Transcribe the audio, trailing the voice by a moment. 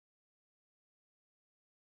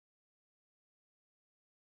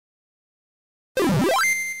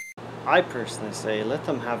I personally say let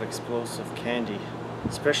them have explosive candy,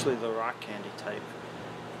 especially the rock candy type.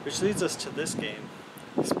 Which leads us to this game,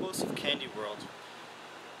 Explosive Candy World.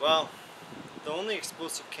 Well, the only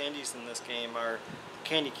explosive candies in this game are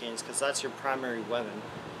candy canes, because that's your primary weapon.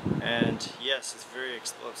 And yes, it's very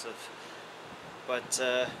explosive. But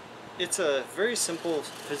it's a very simple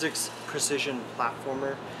physics precision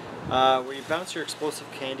platformer where you bounce your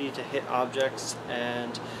explosive candy to hit objects,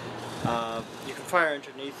 and you can fire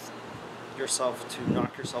underneath yourself to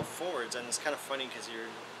knock yourself forwards. And it's kind of funny because you're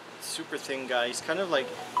a super thin guy. He's kind of like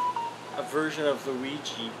a version of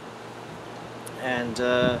Luigi, and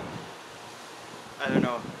I don't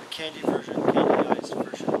know, a candy-ized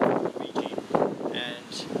version of Luigi,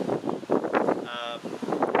 and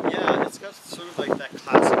yeah, it's got sort of like that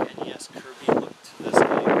classic NES Kirby look to this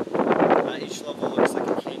game. Each level looks like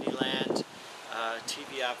a candy land,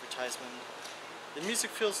 TV advertisement. The music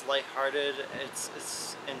feels lighthearted,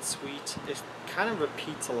 it's and sweet. It kind of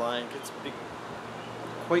repeats a line. It's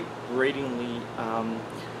quite gratingly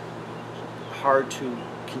hard to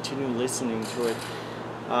continue listening to it.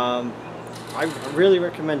 I really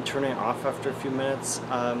recommend turning it off after a few minutes.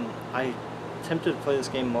 I attempted to play this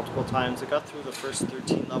game multiple times. I got through the first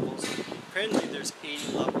 13 levels. Apparently there's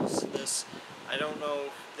 80 levels to this. I don't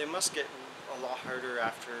know, they must get a lot harder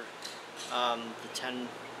after the 10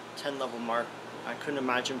 level mark. I couldn't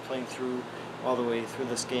imagine playing through all the way through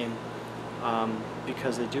this game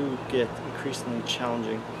because they do get increasingly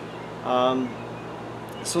challenging.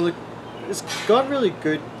 So it's got really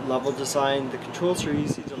good level design. The controls are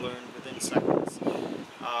easy to learn within seconds.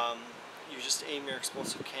 You just aim your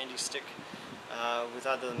explosive candy stick with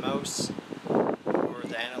either the mouse or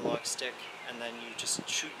the analog stick, and then you just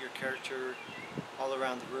shoot your character all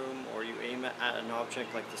around the room, or you aim it at an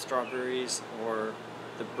object like the strawberries or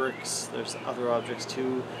the bricks. There's other objects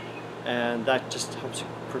too, and that just helps you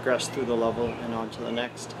progress through the level and on to the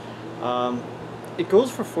next. It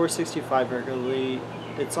goes for $4.65 regularly.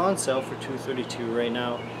 It's on sale for $2.32 right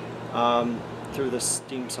now through the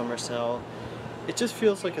Steam Summer Sale. It just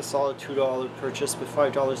feels like a solid $2 purchase, but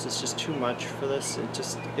 $5 is just too much for this.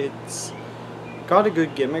 It's got a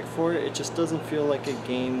good gimmick for it. It just doesn't feel like a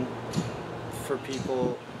game for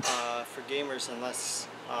people, for gamers, unless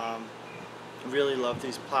really love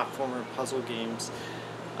these platformer puzzle games.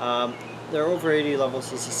 There are over 80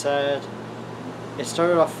 levels, as I said. It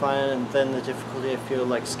started off fun, and then the difficulty I feel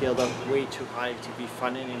like scaled up way too high to be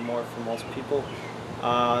fun anymore for most people.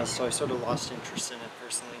 So I sort of lost interest in it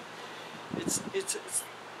personally. It's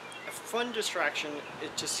a fun distraction.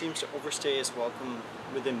 It just seems to overstay its welcome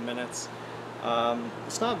within minutes.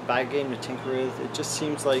 It's not a bad game to tinker with. It just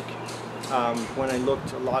seems like when I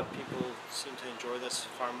looked, a lot of people seem to enjoy this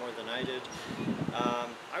far more than I did.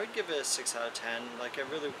 I would give it a 6 out of 10. Like, I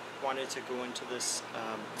really wanted to go into this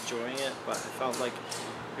enjoying it, but I felt like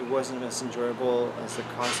it wasn't as enjoyable as the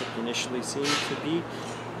concept initially seemed to be.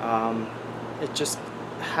 It just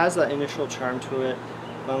has that initial charm to it,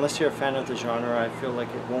 but unless you're a fan of the genre, I feel like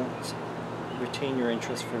it won't retain your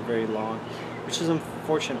interest for very long, which is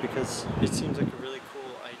unfortunate because it seems like a really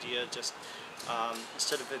cool idea. Just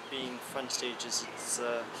instead of it being fun stages, it's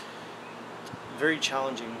very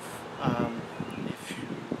challenging if you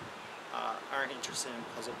aren't interested in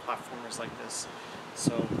puzzle platformers like this.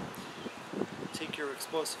 So take your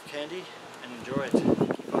explosive candy and enjoy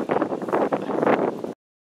it.